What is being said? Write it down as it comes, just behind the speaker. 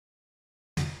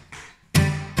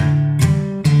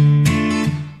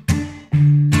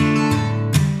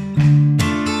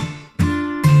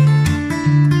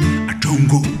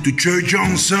to church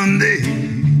on Sunday,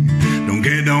 don't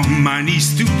get on my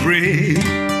knees to pray.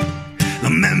 I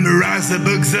memorize the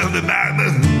books of the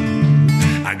Bible,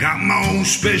 I got my own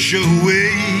special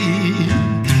way.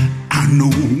 I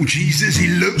know Jesus, he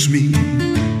loves me,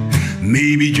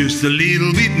 maybe just a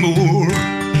little bit more.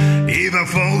 If I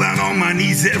fall down on my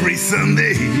knees every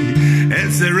Sunday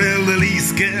at the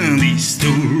elderly's candy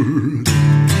store,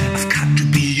 I've got to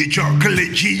be a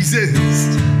chocolate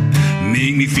Jesus,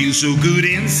 make me feel so good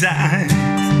inside.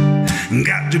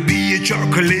 Got to be a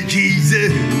chocolate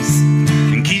Jesus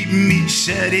and keep me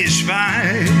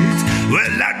satisfied.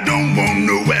 Well, I don't want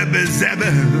no Ebba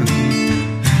Zabba,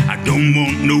 I don't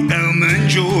want no almond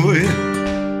joy.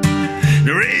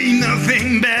 There ain't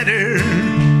nothing better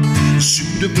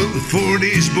suitable for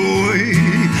this boy.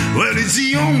 Well, it's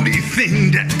the only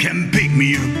thing that can pick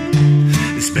me up,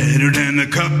 it's better than a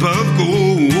cup of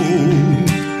gold.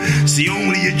 See,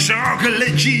 only a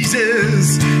chocolate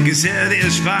Jesus can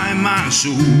satisfy my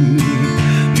soul.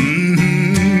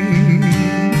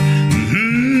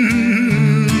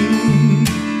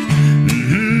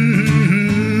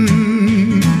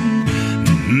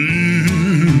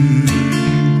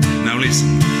 Now listen,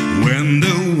 when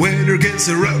the weather gets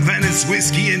rough and it's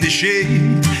whiskey in the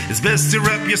shade, it's best to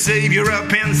wrap your Savior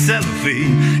up in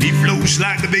cellophane. He flows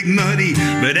like the big muddy,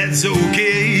 but that's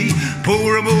okay.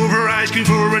 Pour him over ice cream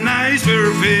for a nice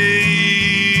buffet.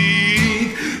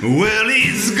 Well,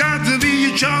 it's got to be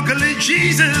a chocolate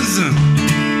Jesus,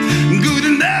 good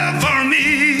enough for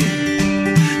me.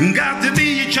 Got to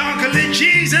be a chocolate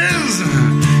Jesus,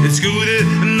 it's good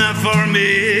enough for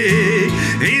me.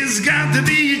 It's got to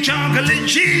be a chocolate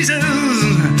Jesus,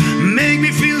 make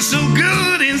me feel so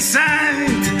good inside.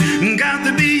 Got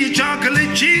to be a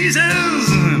chocolate Jesus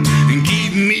and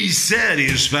keep me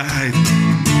satisfied.